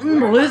 Forgotten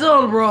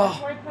Blizzard, bro.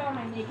 Before I put on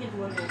my naked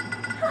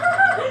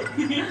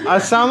women. I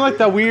sound like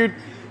the weird,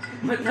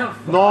 What the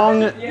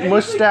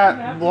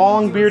fuck?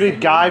 long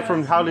bearded guy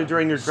from How to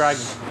Train Your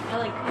Dragon.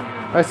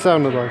 I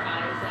sounded like.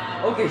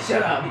 Okay,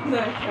 shut up. And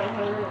then I kill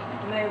her,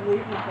 and I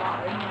leave her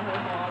body in her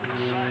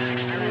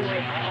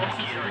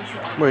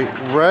body. Wait,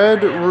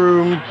 red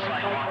room.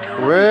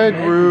 Red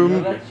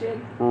room. That shit?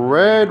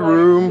 Red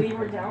room. Leave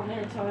her down there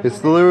until I It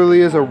find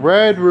literally is a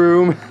red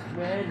room.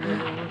 Red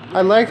room.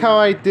 I like how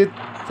I did.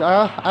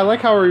 I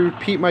like how I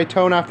repeat my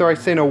tone after I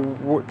say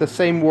the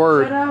same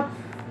word. Shut up.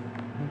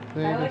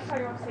 I like how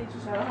you're upstage to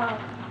shut up.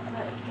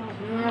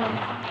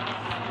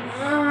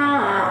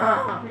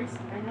 Reese,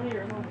 I know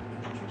you're alone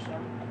with Patricia.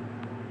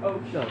 Oh,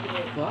 The shit.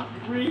 fuck?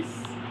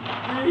 Reese.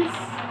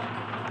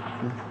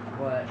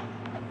 What?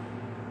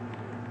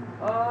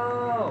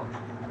 Oh.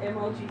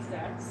 MLG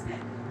stacks. Hey,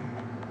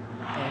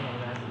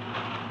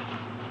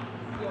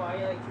 Yo, I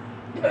like.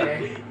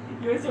 Okay.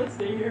 You guys want to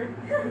stay here?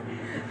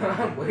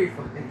 I'm way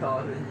fucking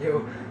taller than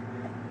you.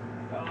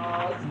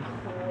 Oh, it's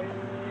cool.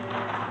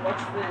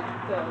 Watch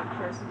the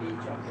person being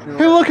jumped.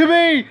 Hey, look at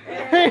me!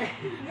 Hey!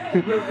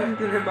 You're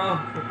lifting him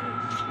up.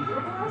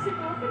 We're blasting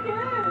off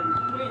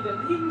again! Wait, the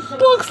thing's so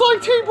Looks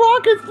like Team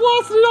Rocket's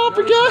blasting off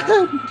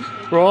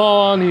again! We're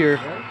all on here.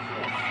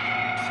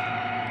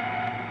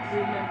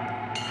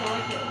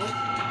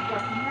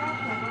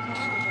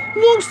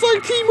 Looks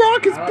like Team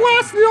Rocket's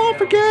blasting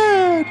off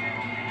again!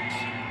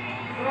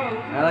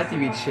 I like to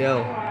be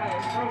chill.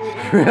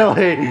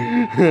 Really?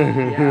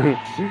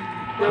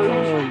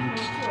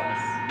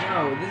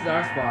 No, this is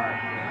our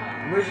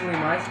spot. Originally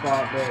my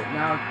spot, but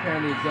now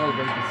apparently it's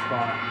Zelbra's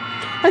spot.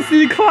 I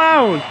see the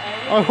clown!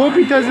 I hope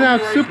he doesn't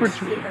have super...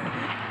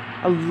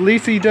 At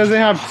least he doesn't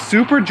have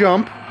super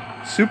jump,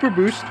 super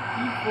boost.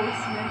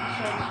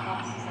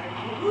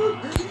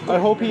 I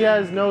hope he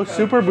has no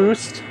super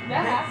boost.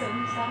 That happens.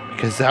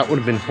 Because that would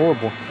have been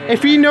horrible.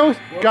 If he knows...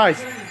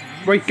 Guys.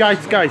 Wait,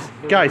 guys.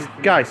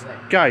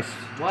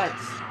 What?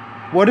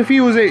 What if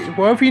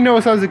he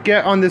knows how to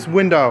get on this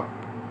window?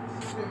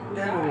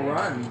 Then we'll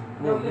run.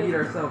 We'll beat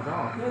ourselves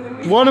off.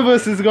 One of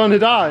us is going to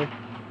die.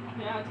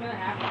 Yeah, it's gonna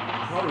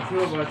happen. Probably two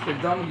of us,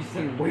 because Dominic's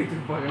sitting way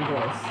too fucking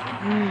close.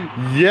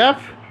 Yep.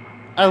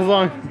 As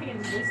long... I'm taking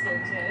distance,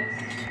 guys.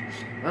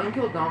 Let him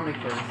kill Dominic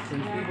first,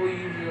 since people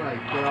usually like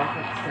get off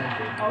at the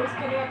center. Always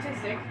getting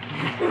autistic.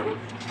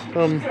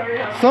 Sorry,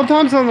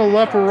 Sometimes on the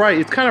left or right.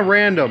 It's kind of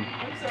random.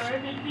 I'm sorry, I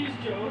make these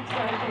jokes. I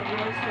don't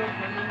realize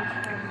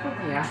how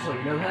Fucking asshole,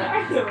 you know that?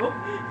 I know.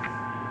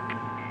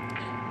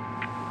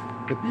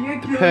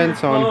 It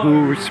depends on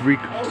who is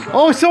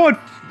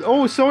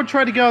someone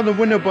tried to get out the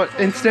window but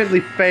instantly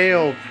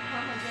failed.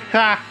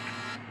 Ha!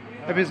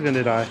 Everybody's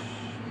gonna die.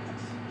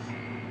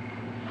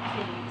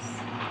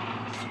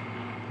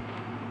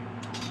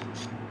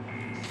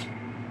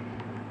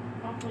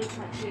 Hopefully it's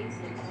not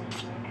chasing.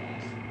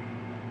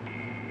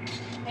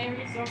 Hey,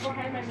 Reese, don't go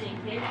hide my main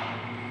kid.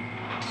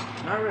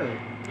 Not really.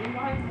 In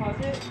behind the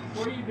closet,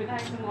 where you've been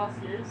hiding for the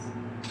last years.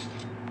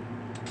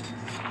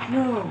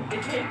 No.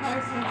 It's a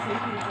power stand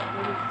safety that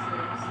really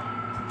deserves.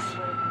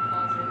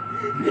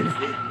 In the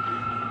closet.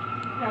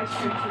 That's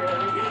true.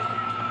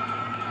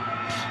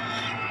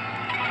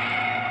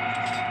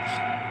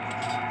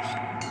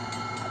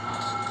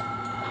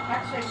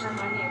 Hashtag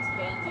Hermione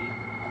expandy.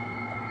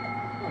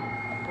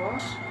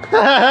 What?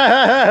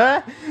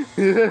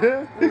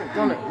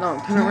 No,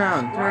 turn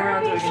around so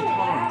we can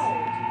talk.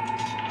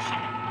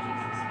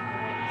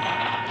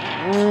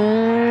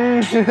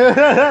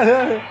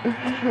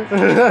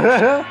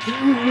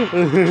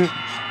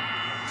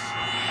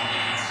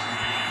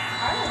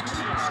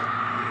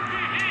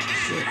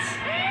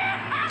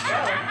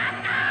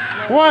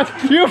 What?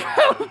 You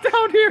fell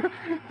down here! Now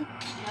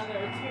there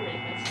are two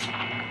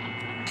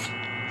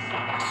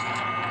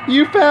rapists.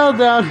 You fell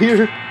down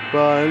here.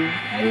 Fun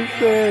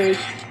mistake.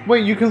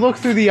 Wait, you can look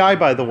through the eye,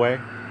 by the way.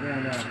 Yeah,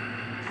 I know.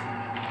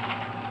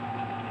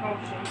 Oh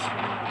shit,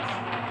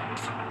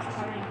 it's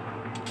coming.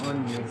 On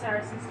you. It's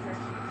our sister.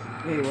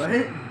 Wait, what?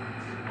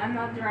 I'm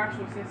not their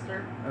actual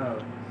sister.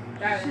 Oh.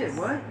 That Shit, is-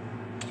 what?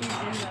 She's in the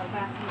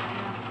bathroom right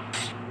now.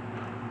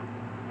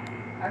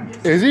 I'm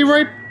just Is he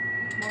right?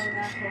 more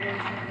natural version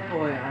of her.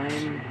 Boy,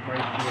 I'm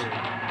right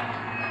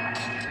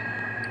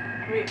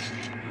Wait.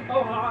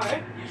 Oh, hi.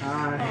 here.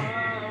 Hi. Hi.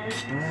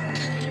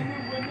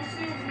 When this is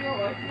your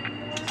life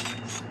anymore?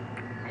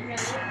 I get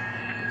it.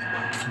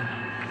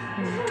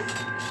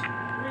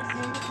 We're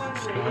seeing the fun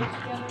radio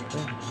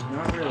together.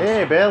 Not really.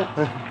 Hey, Bill.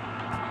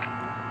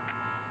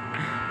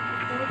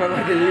 What am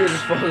I gonna do?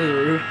 Just fall to the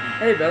roof.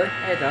 Hey, Billy.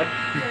 Hey, Todd.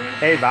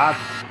 Hey, Bob.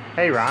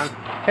 Hey, Ron.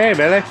 Hey,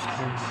 Billy.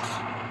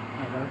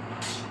 Hey,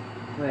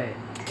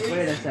 Billy.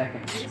 Wait a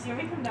second. You see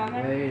me come down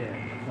there? Wait a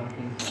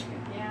fucking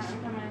second. Yeah, I'm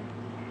coming.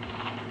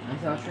 I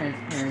saw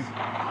transparent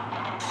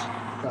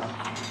stuff.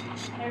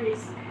 Hey,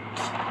 Reese.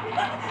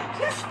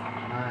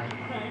 Hi.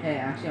 Hey,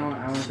 actually, I want to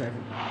try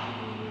something.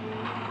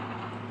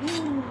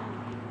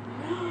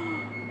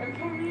 I'm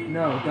coming.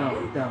 No,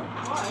 don't.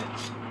 What?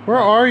 Where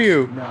are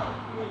you? No.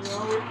 Wait,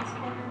 you're over at this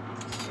corner?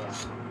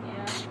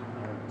 Yeah.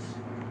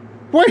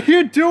 What are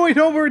you doing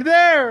over Oh,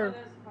 there?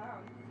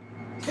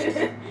 there's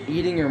a clown.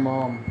 Eating your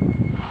mom.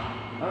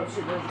 Oh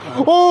shit, there's a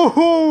clown.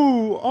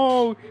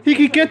 Oh, he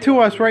could get to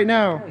us right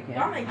now. No, we can't.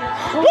 Oh my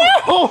god.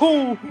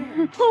 Whoa!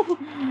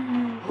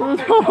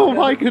 Oh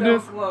my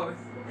goodness. So close.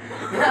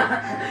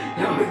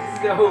 That was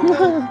so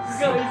close.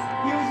 Guys,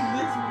 he was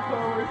this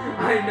far away from me.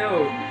 I know.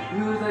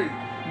 He was like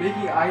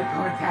making eye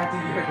contact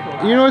with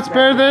your You know what's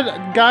better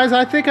than guys?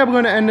 I think I'm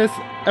going to end this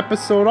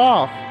episode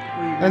off.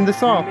 End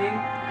this off.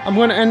 I'm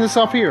going to end this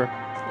off here.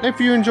 If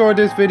you enjoyed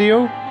this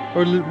video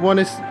or want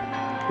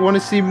to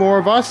see more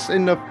of us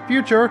in the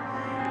future,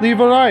 leave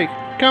a like.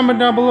 Comment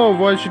down below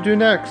what I should do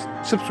next.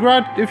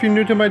 Subscribe if you're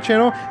new to my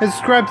channel, and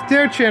subscribe to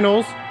their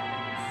channels.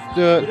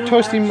 The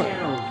Toasty.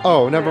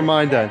 Oh, never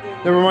mind that.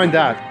 Never mind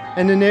that.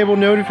 And enable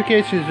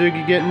notifications so you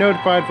can get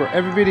notified for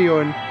every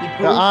video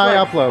that I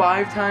upload.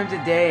 5 times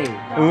a day.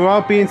 And with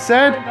that being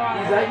said,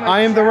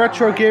 I am the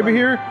Retro Gamer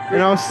here,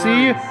 and I'll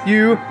see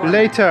you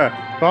later.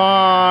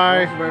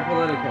 Bye. Very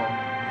political.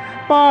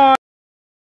 Bye.